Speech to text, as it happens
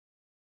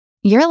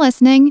You're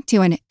listening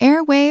to an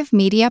Airwave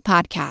Media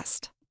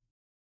Podcast.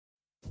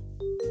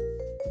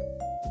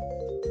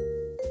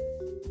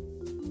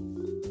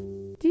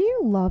 Do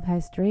you love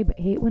history but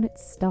hate when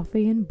it's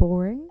stuffy and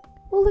boring?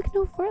 Well, look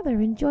no further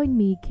and join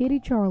me, Katie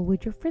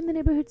Charlwood, your friendly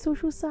neighbourhood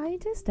social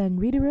scientist and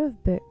reader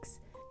of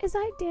books, as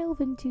I delve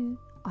into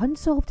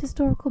unsolved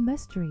historical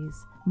mysteries,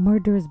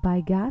 murders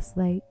by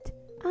gaslight,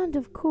 and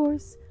of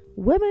course,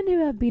 women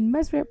who have been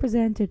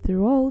misrepresented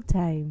through all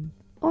time.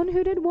 On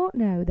Who Did What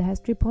Now, the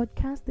history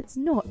podcast that's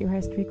not your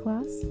history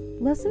class.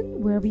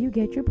 Listen wherever you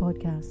get your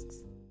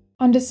podcasts.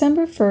 On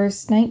December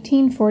 1st,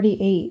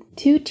 1948,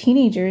 two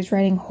teenagers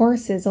riding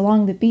horses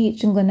along the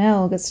beach in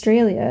Glenelg,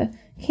 Australia,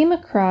 came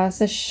across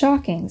a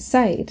shocking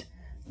sight.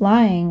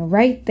 Lying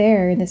right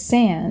there in the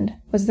sand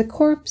was the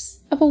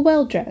corpse of a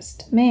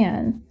well-dressed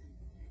man.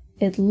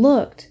 It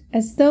looked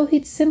as though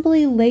he'd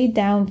simply laid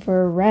down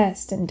for a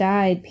rest and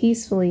died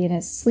peacefully in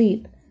his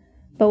sleep.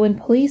 But when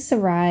police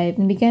arrived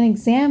and began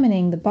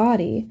examining the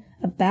body,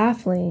 a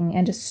baffling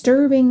and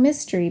disturbing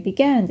mystery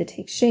began to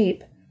take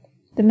shape.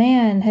 The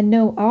man had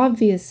no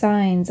obvious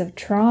signs of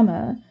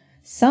trauma.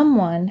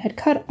 Someone had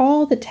cut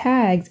all the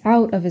tags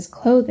out of his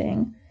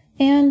clothing,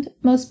 and,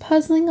 most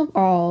puzzling of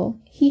all,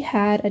 he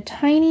had a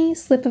tiny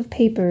slip of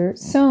paper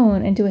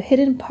sewn into a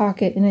hidden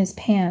pocket in his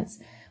pants,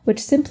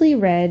 which simply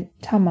read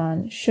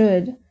Tamám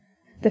Shud.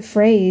 The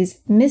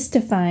phrase,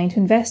 mystifying to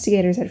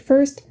investigators at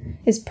first,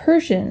 is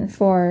Persian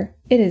for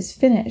 "it is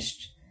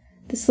finished."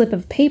 The slip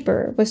of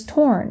paper was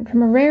torn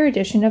from a rare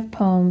edition of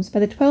poems by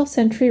the 12th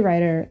century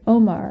writer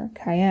Omar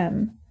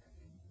Khayyam.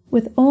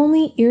 With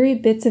only eerie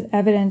bits of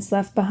evidence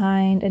left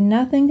behind and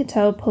nothing to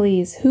tell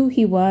police who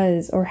he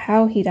was or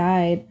how he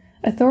died,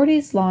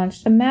 authorities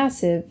launched a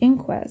massive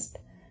inquest.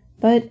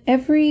 But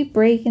every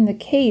break in the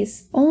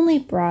case only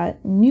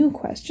brought new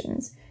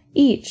questions,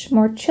 each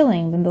more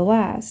chilling than the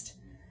last.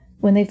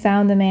 When they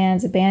found the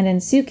man's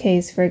abandoned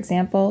suitcase, for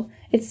example,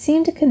 it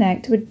seemed to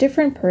connect to a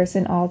different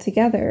person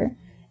altogether.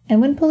 And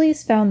when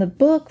police found the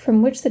book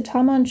from which the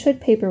Tamám Shud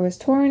paper was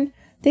torn,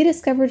 they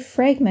discovered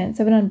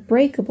fragments of an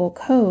unbreakable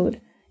code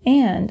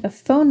and a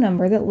phone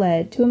number that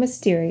led to a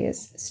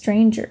mysterious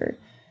stranger.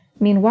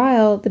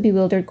 Meanwhile, the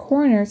bewildered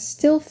coroner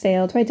still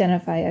failed to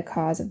identify a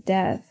cause of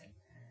death.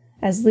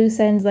 As loose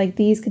ends like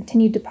these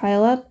continued to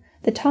pile up,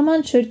 the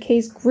Tamám Shud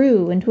case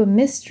grew into a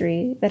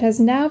mystery that has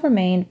now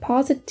remained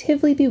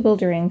positively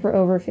bewildering for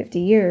over 50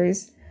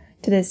 years.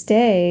 To this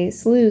day,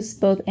 sleuths,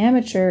 both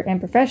amateur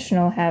and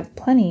professional, have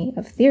plenty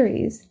of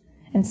theories,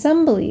 and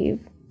some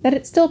believe that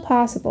it's still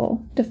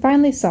possible to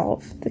finally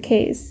solve the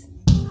case.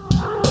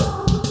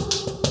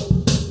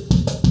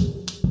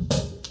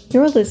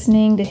 You're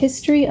listening to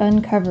History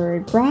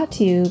Uncovered, brought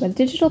to you by the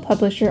digital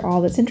publisher All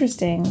That's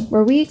Interesting,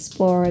 where we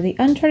explore the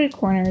uncharted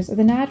corners of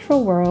the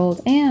natural world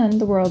and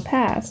the world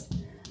past.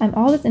 I'm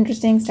All That's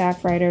Interesting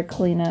staff writer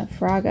Kalina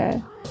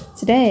Fraga.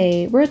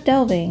 Today, we're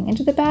delving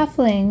into the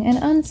baffling and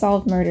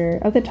unsolved murder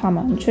of the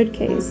Tamám Shud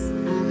case.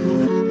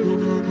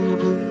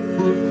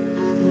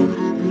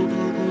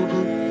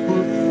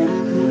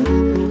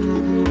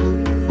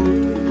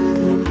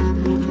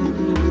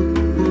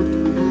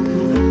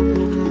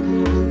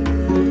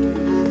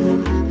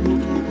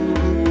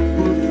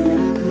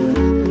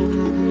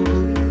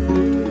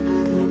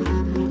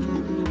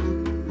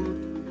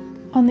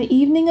 On the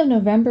evening of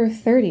November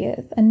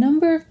 30th, a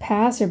number of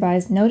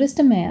passerbys noticed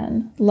a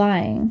man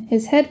lying,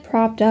 his head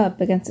propped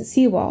up against a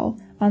seawall,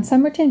 on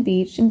Somerton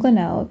Beach in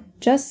Glenelg,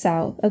 just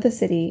south of the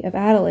city of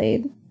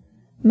Adelaide.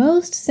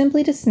 Most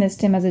simply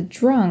dismissed him as a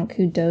drunk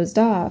who dozed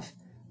off.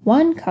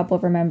 One couple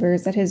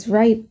remembers that his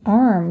right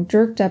arm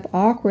jerked up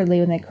awkwardly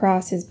when they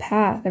crossed his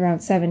path around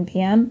 7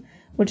 p.m.,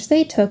 which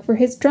they took for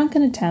his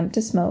drunken attempt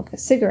to smoke a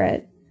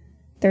cigarette.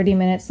 30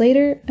 minutes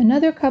later,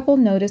 another couple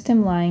noticed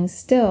him lying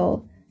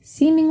still,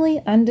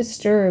 seemingly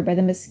undisturbed by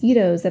the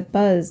mosquitoes that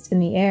buzzed in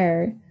the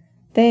air.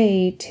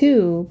 They,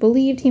 too,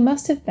 believed he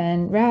must have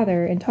been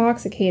rather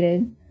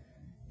intoxicated.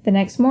 The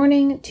next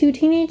morning, two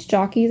teenage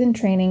jockeys in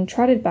training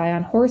trotted by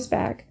on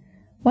horseback.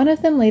 One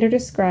of them later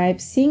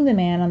described seeing the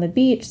man on the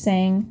beach,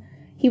 saying,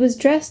 "He was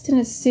dressed in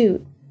a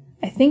suit.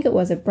 I think it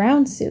was a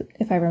brown suit,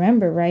 if I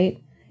remember right.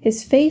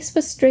 His face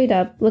was straight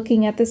up,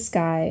 looking at the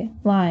sky,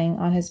 lying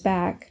on his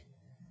back."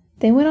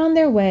 They went on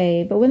their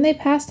way, but when they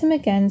passed him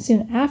again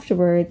soon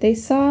afterward, they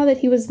saw that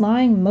he was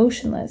lying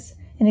motionless,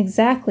 in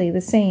exactly the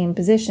same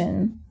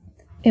position.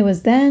 It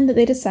was then that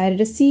they decided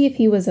to see if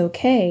he was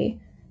okay,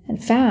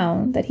 and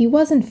found that he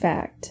was in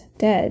fact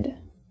dead.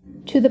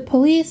 To the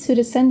police who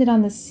descended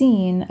on the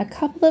scene, a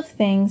couple of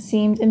things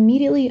seemed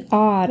immediately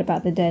odd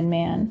about the dead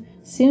man,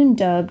 soon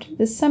dubbed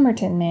the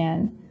Somerton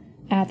Man.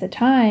 At the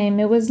time,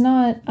 it was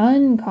not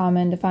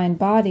uncommon to find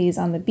bodies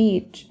on the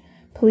beach.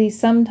 Police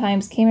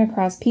sometimes came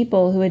across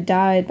people who had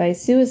died by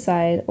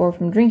suicide or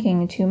from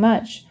drinking too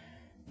much,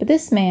 but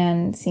this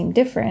man seemed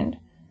different.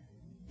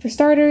 For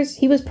starters,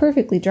 he was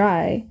perfectly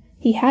dry.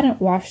 He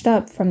hadn't washed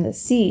up from the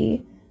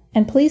sea,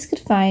 and police could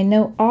find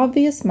no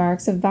obvious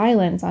marks of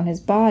violence on his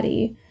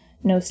body,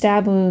 no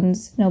stab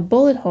wounds, no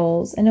bullet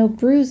holes, and no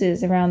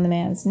bruises around the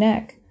man's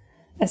neck.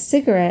 A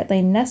cigarette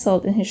lay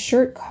nestled in his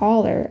shirt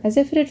collar as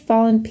if it had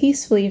fallen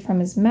peacefully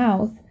from his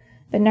mouth,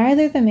 but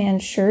neither the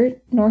man's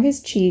shirt nor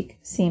his cheek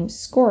seemed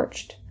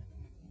scorched.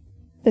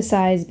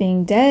 Besides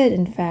being dead,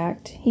 in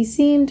fact, he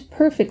seemed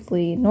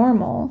perfectly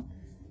normal.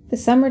 The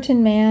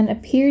Somerton man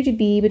appeared to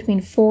be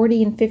between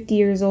 40 and 50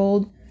 years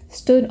old,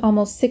 stood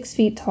almost 6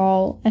 feet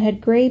tall, and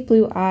had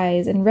gray-blue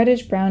eyes and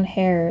reddish-brown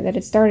hair that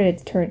had started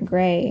to turn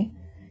gray.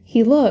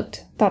 He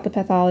looked, thought the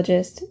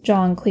pathologist,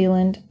 John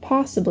Cleland,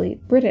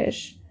 possibly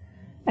British.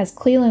 As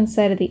Cleland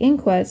said at the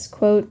inquest,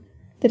 quote,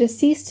 "The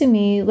deceased to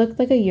me looked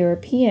like a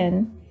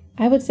European.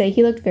 I would say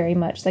he looked very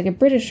much like a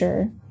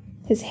Britisher.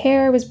 His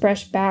hair was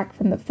brushed back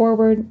from the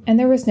forward, and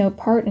there was no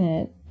part in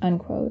it,"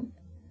 unquote.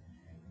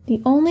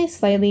 The only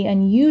slightly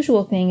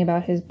unusual thing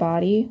about his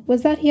body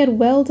was that he had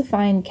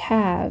well-defined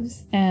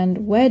calves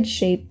and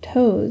wedge-shaped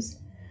toes,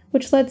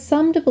 which led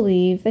some to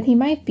believe that he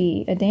might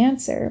be a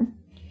dancer.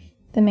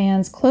 The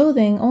man's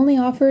clothing only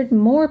offered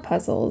more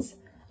puzzles.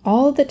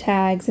 All of the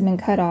tags had been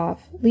cut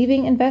off,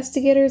 leaving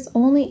investigators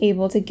only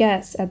able to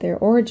guess at their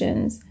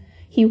origins.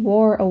 He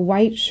wore a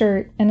white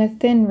shirt and a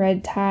thin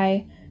red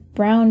tie,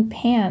 brown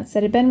pants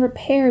that had been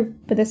repaired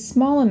with a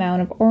small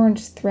amount of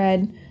orange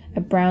thread, a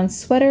brown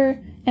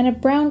sweater, and a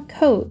brown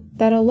coat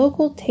that a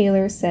local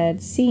tailor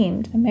said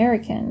seemed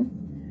American.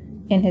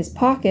 In his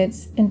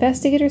pockets,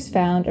 investigators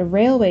found a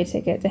railway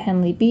ticket to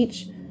Henley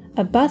Beach,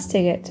 a bus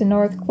ticket to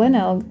North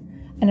Glenelg,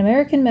 an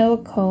American metal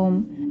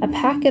comb, a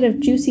packet of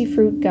juicy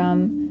fruit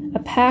gum, a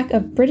pack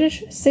of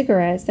British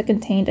cigarettes that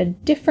contained a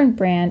different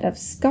brand of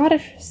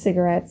Scottish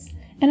cigarettes,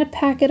 and a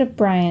packet of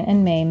Bryant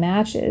and May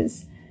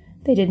matches.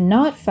 They did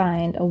not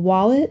find a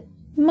wallet,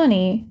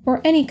 money,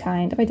 or any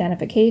kind of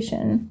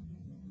identification.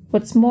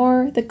 What's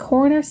more, the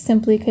coroner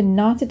simply could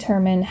not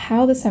determine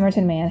how the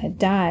Somerton man had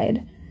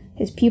died.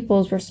 His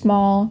pupils were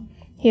small,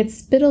 he had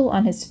spittle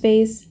on his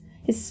face,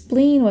 his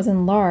spleen was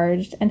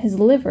enlarged, and his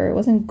liver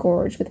was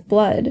engorged with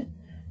blood.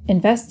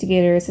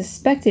 Investigators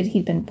suspected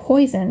he'd been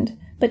poisoned,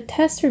 but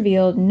tests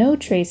revealed no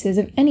traces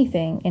of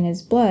anything in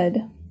his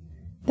blood.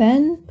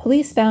 Then,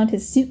 police found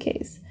his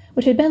suitcase,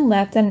 which had been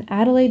left at an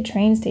Adelaide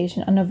train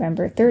station on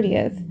November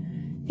 30th.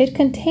 It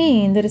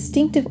contained the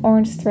distinctive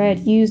orange thread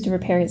used to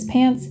repair his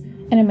pants,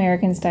 an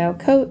American-style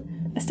coat,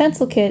 a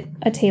stencil kit,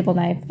 a table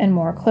knife, and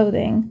more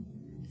clothing.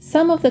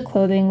 Some of the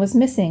clothing was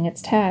missing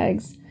its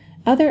tags.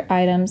 Other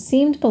items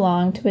seemed to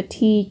belong to a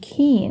T.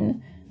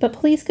 Keane, but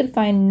police could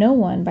find no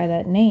one by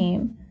that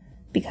name.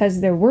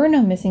 Because there were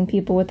no missing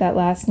people with that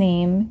last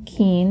name,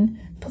 Keane,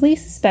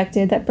 police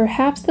suspected that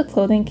perhaps the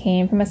clothing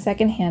came from a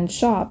second-hand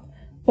shop,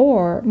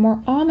 or,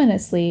 more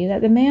ominously,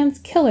 that the man's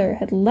killer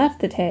had left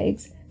the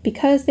tags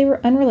because they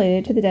were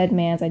unrelated to the dead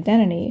man's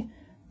identity,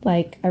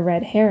 like a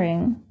red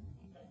herring.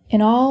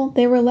 In all,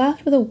 they were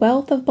left with a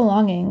wealth of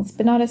belongings,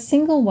 but not a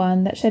single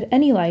one that shed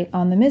any light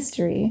on the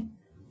mystery.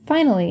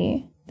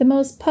 Finally, the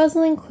most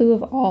puzzling clue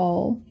of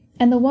all,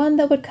 and the one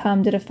that would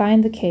come to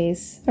define the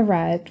case,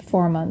 arrived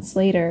 4 months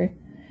later.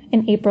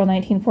 In April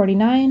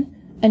 1949,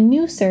 a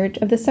new search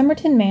of the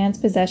Somerton man's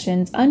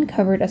possessions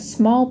uncovered a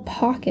small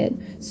pocket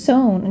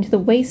sewn into the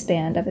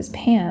waistband of his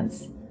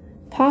pants.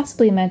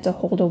 Possibly meant to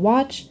hold a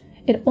watch,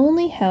 it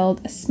only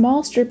held a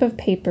small strip of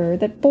paper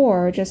that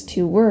bore just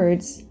 2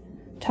 words,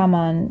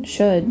 Tamám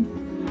Shud.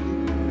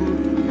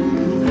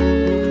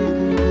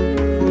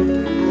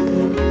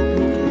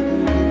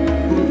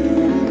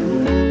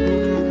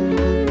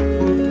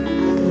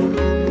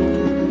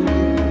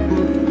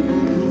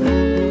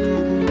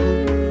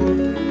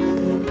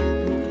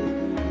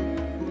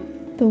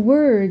 The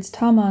words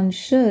Tamám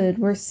Shud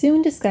were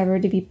soon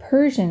discovered to be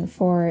Persian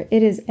for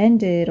 "it is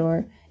ended"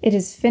 or "it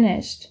is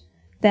finished."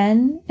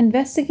 Then,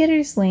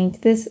 investigators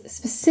linked this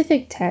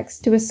specific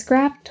text to a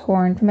scrap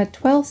torn from a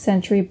 12th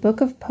century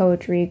book of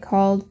poetry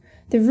called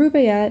the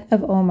Rubaiyat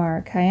of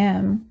Omar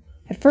Khayyam.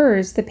 At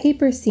first, the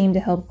paper seemed to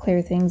help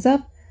clear things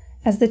up,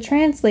 as the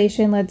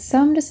translation led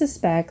some to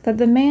suspect that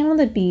the man on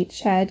the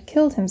beach had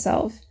killed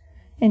himself.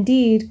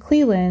 Indeed,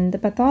 Cleland, the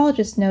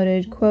pathologist,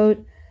 noted,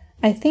 quote,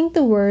 "I think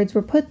the words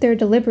were put there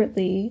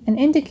deliberately and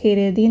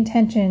indicated the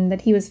intention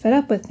that he was fed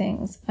up with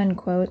things,"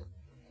 unquote.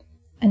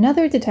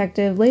 Another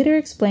detective later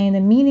explained the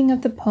meaning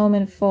of the poem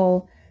in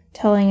full,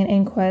 telling an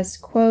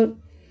inquest, quote,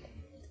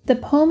 "The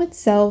poem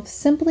itself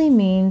simply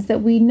means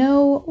that we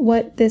know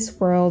what this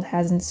world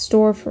has in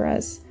store for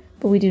us,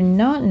 but we do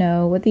not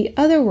know what the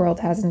other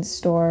world has in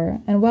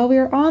store, and while we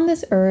are on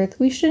this earth,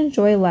 we should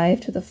enjoy life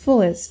to the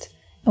fullest,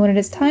 and when it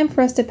is time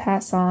for us to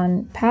pass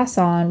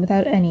on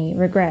without any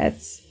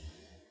regrets."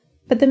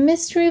 But the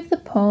mystery of the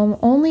poem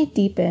only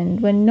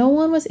deepened when no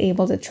one was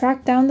able to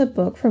track down the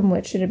book from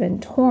which it had been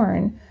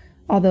torn.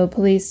 Although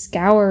police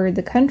scoured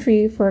the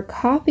country for a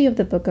copy of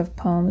the book of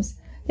poems,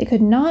 they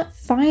could not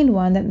find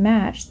one that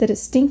matched the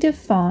distinctive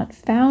font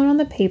found on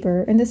the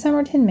paper in the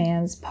Somerton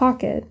man's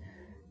pocket.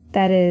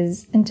 That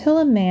is, until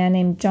a man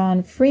named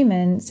John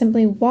Freeman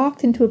simply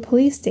walked into a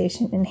police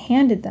station and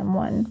handed them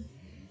one.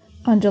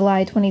 On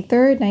July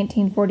 23,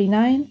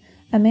 1949,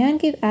 a man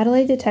gave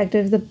Adelaide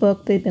detectives the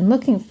book they'd been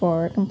looking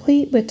for,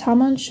 complete with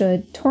Tamám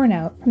Shud torn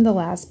out from the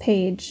last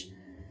page.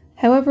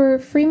 However,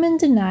 Freeman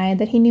denied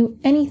that he knew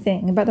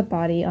anything about the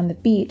body on the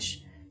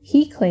beach.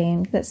 He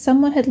claimed that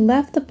someone had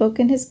left the book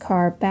in his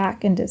car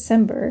back in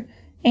December,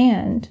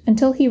 and,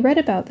 until he read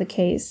about the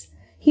case,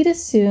 he'd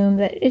assumed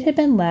that it had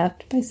been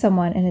left by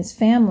someone in his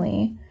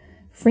family.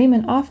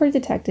 Freeman offered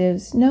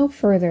detectives no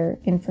further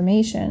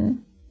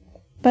information.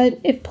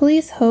 But if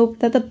police hoped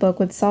that the book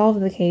would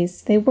solve the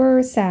case, they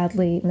were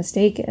sadly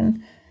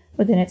mistaken.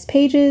 Within its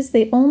pages,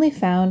 they only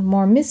found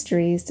more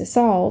mysteries to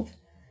solve.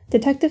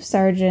 Detective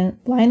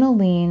Sergeant Lionel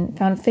Lean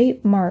found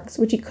faint marks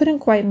which he couldn't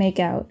quite make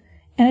out,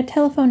 and a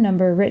telephone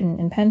number written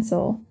in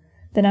pencil.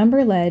 The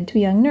number led to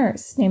a young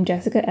nurse named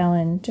Jessica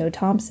Ellen Jo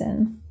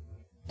Thompson.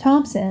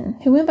 Thompson,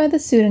 who went by the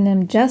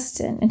pseudonym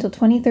Justin until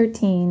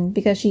 2013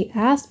 because she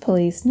asked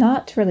police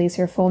not to release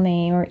her full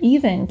name or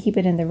even keep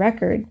it in the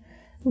record,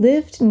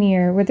 lived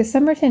near where the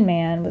Somerton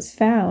man was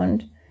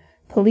found.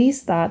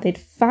 Police thought they'd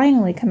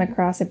finally come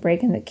across a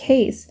break in the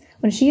case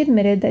when she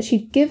admitted that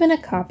she'd given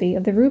a copy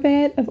of the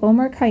Rubaiyat of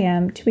Omar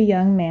Khayyam to a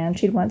young man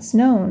she'd once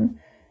known.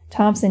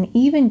 Thompson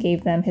even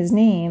gave them his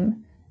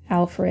name,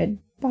 Alfred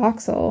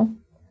Boxall.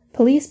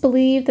 Police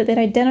believed that they'd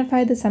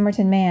identified the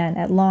Somerton man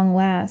at long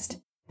last,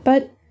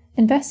 but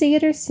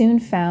investigators soon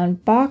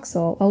found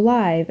Boxall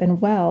alive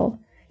and well.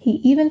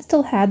 He even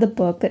still had the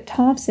book that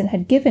Thompson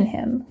had given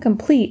him,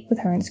 complete with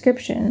her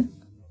inscription.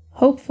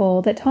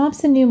 Hopeful that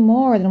Thompson knew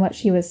more than what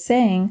she was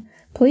saying,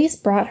 police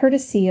brought her to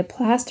see a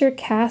plaster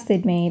cast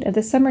they'd made of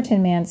the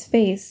Somerton man's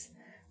face.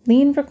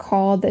 Lean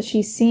recalled that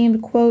she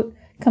seemed, quote,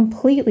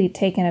 completely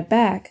taken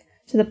aback,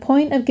 to the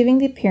point of giving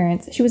the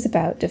appearance she was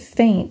about to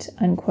faint,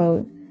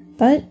 unquote.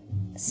 But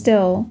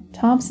still,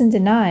 Thompson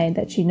denied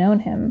that she'd known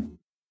him.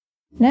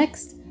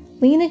 Next,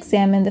 Lean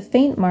examined the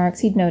faint marks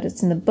he'd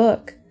noticed in the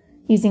book.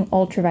 Using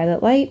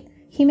ultraviolet light,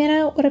 he made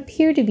out what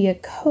appeared to be a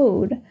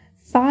code,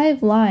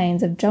 5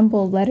 lines of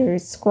jumbled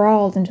letters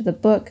scrawled into the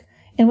book,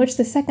 in which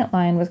the second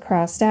line was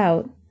crossed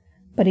out.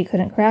 But he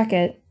couldn't crack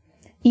it.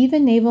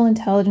 Even Naval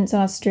Intelligence in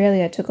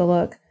Australia took a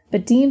look,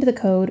 but deemed the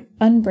code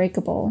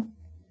unbreakable.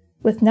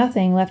 With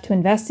nothing left to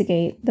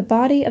investigate, the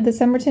body of the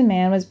Somerton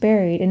man was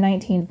buried in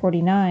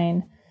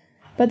 1949.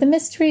 But the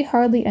mystery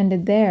hardly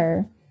ended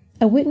there.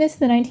 A witness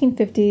in the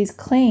 1950s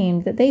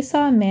claimed that they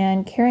saw a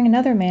man carrying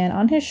another man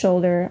on his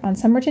shoulder on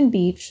Somerton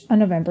Beach on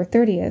November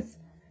 30th.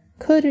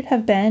 Could it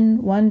have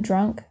been one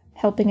drunk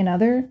helping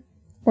another,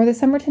 or the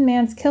Somerton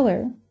man's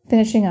killer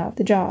finishing up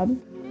the job?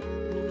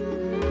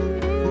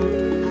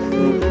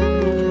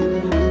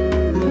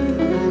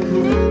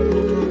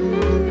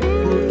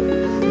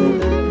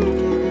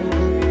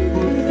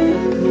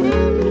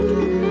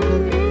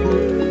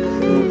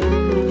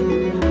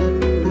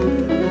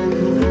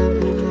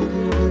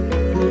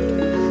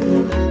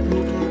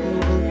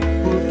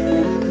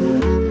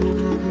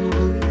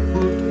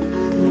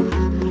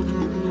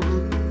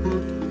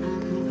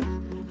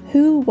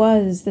 Who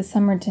was the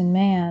Somerton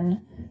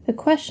man? The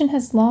question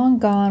has long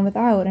gone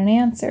without an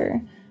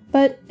answer,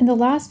 but in the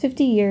last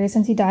 50 years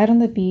since he died on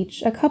the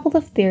beach, a couple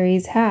of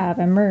theories have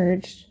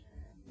emerged.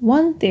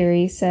 One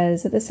theory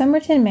says that the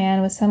Somerton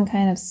man was some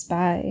kind of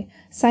spy,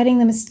 citing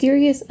the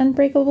mysterious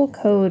unbreakable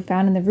code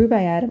found in the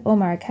Rubaiyat of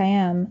Omar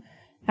Khayyam.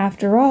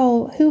 After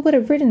all, who would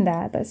have written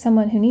that but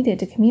someone who needed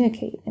to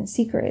communicate in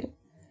secret?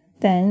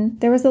 Then,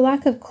 there was the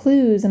lack of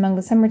clues among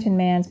the Somerton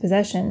man's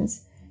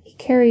possessions. He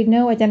carried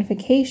no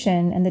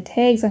identification, and the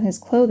tags on his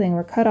clothing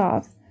were cut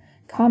off,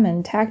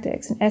 common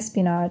tactics in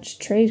espionage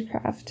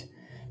tradecraft.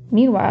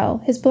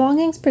 Meanwhile, his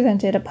belongings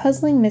presented a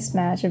puzzling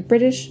mismatch of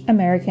British,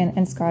 American,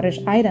 and Scottish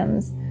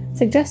items,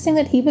 suggesting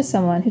that he was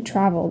someone who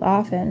traveled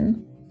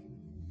often.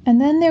 And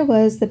then there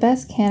was the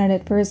best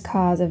candidate for his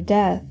cause of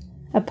death,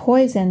 a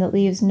poison that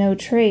leaves no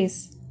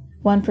trace.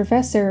 One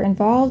professor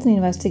involved in the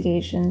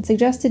investigation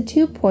suggested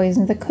 2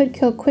 poisons that could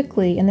kill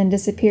quickly and then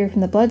disappear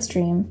from the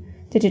bloodstream,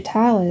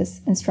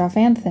 digitalis and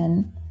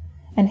strophanthin.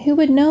 And who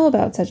would know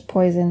about such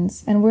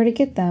poisons and where to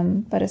get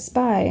them but a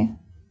spy?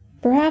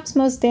 Perhaps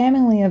most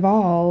damningly of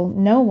all,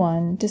 no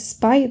one,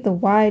 despite the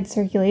wide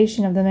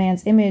circulation of the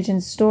man's image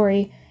and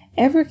story,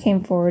 ever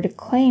came forward to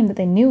claim that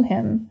they knew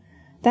him.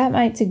 That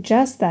might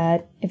suggest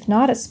that, if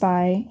not a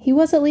spy, he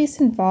was at least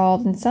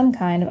involved in some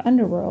kind of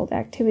underworld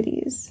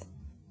activities.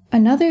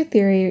 Another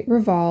theory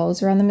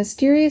revolves around the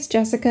mysterious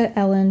Jessica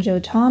Ellen Jo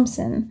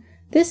Thompson.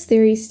 This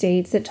theory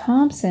states that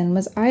Thompson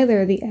was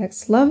either the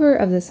ex-lover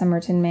of the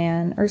Somerton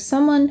man or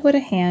someone who had a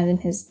hand in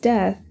his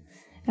death.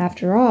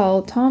 After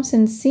all,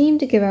 Thompson seemed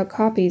to give out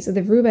copies of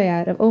the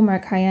Rubaiyat of Omar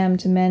Khayyam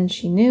to men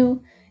she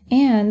knew,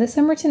 and the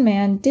Somerton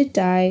man did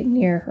die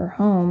near her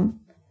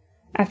home.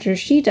 After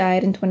she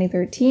died in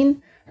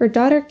 2013, her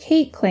daughter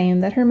Kate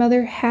claimed that her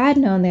mother had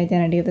known the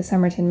identity of the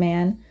Somerton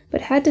man,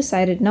 but had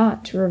decided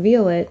not to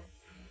reveal it.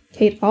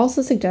 Kate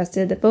also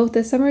suggested that both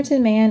the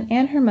Somerton man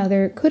and her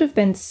mother could have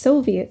been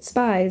Soviet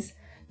spies,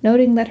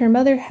 noting that her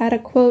mother had a,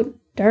 quote,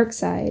 dark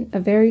side, a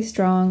very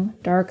strong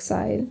dark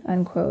side,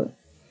 unquote.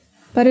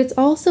 But it's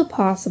also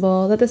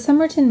possible that the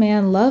Somerton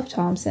man loved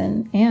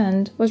Thompson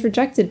and was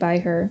rejected by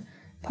her.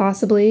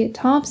 Possibly,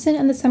 Thompson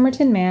and the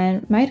Somerton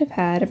man might have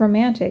had a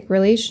romantic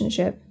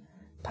relationship.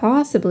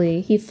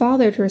 Possibly he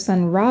fathered her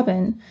son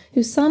Robin,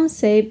 who some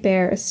say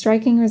bear a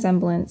striking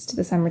resemblance to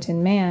the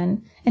Somerton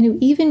Man, and who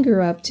even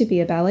grew up to be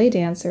a ballet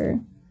dancer.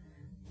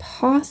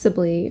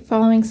 Possibly,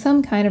 following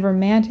some kind of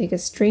romantic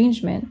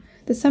estrangement,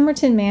 the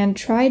Somerton Man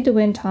tried to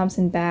win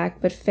Thompson back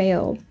but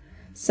failed,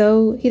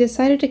 so he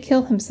decided to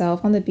kill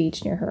himself on the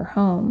beach near her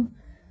home.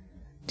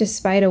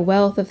 Despite a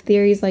wealth of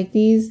theories like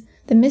these,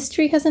 the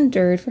mystery has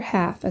endured for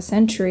half a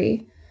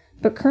century,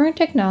 but current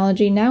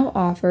technology now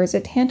offers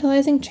a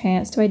tantalizing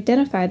chance to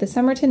identify the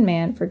Somerton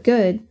Man for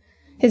good.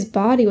 His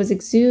body was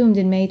exhumed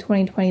in May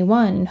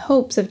 2021 in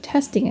hopes of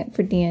testing it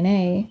for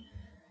DNA.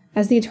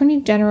 As the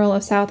Attorney General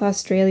of South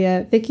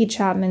Australia, Vicky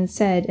Chapman,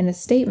 said in a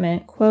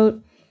statement,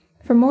 quote,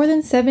 "For more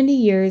than 70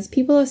 years,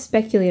 people have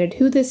speculated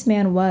who this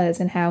man was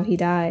and how he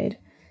died.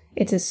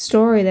 It's a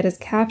story that has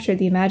captured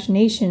the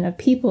imagination of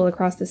people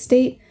across the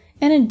state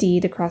and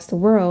indeed across the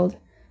world.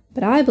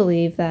 But I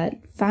believe that,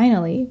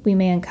 finally, we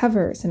may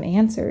uncover some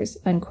answers,"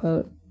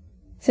 unquote.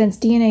 Since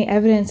DNA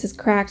evidence has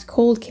cracked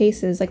cold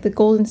cases like the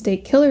Golden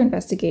State Killer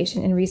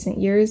investigation in recent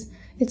years,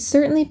 it's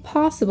certainly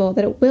possible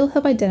that it will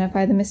help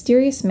identify the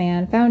mysterious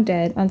man found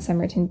dead on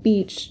Somerton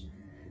Beach.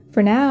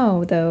 For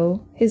now,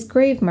 though, his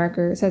grave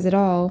marker says it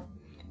all.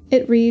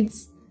 It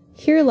reads,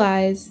 "Here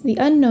lies the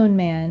unknown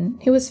man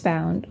who was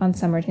found on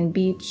Somerton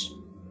Beach."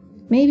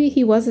 Maybe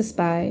he was a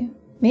spy.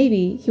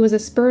 Maybe he was a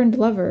spurned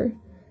lover.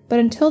 But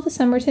until the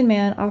Somerton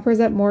Man offers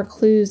up more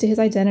clues to his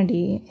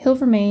identity, he'll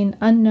remain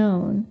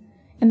unknown,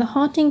 and the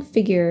haunting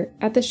figure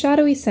at the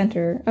shadowy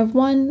center of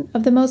one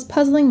of the most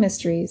puzzling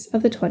mysteries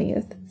of the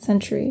 20th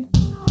century.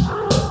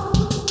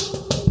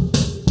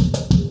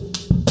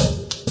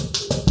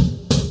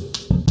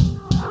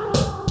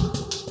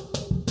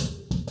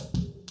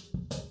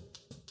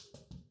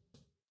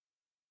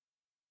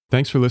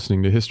 Thanks for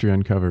listening to History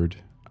Uncovered.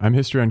 I'm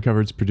History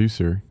Uncovered's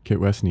producer, Kit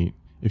Westneat.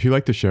 If you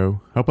like the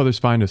show, help others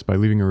find us by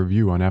leaving a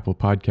review on Apple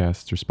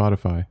Podcasts or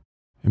Spotify.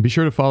 And be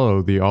sure to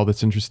follow the All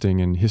That's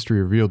Interesting and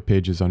History Revealed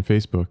pages on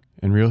Facebook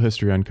and Real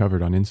History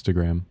Uncovered on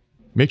Instagram.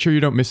 Make sure you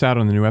don't miss out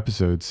on the new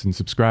episodes and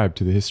subscribe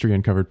to the History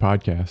Uncovered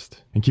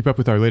podcast. And keep up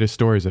with our latest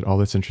stories at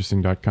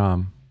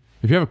allthat'sinteresting.com.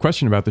 If you have a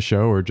question about the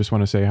show or just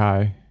want to say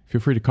hi,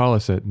 feel free to call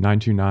us at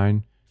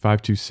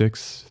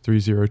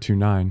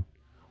 929-526-3029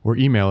 or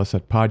email us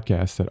at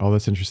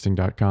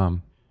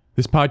podcast@allthat'sinteresting.com.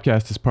 This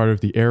podcast is part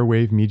of the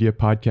Airwave Media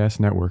Podcast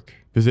Network.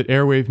 Visit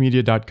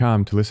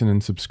airwavemedia.com to listen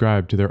and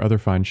subscribe to their other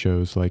fine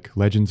shows like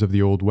Legends of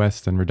the Old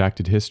West and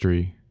Redacted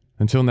History.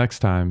 Until next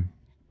time,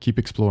 keep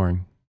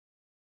exploring.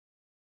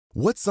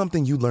 What's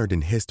something you learned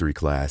in history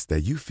class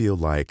that you feel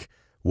like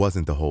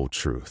wasn't the whole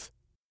truth?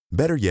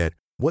 Better yet,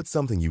 what's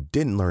something you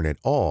didn't learn at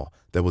all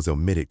that was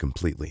omitted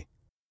completely?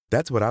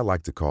 That's what I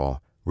like to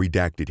call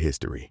redacted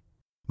history.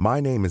 My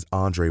name is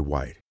Andre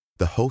White,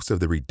 the host of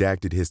the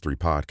Redacted History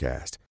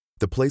Podcast,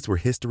 the place where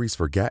history's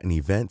forgotten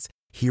events,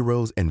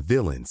 heroes, and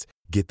villains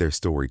get their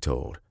story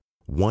told,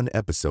 one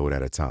episode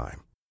at a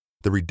time.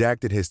 The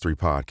Redacted History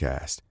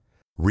Podcast.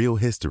 Real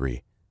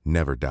history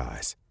never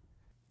dies.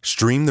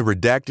 Stream the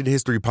Redacted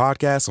History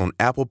Podcast on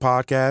Apple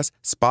Podcasts,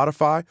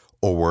 Spotify,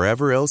 or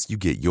wherever else you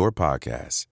get your podcasts.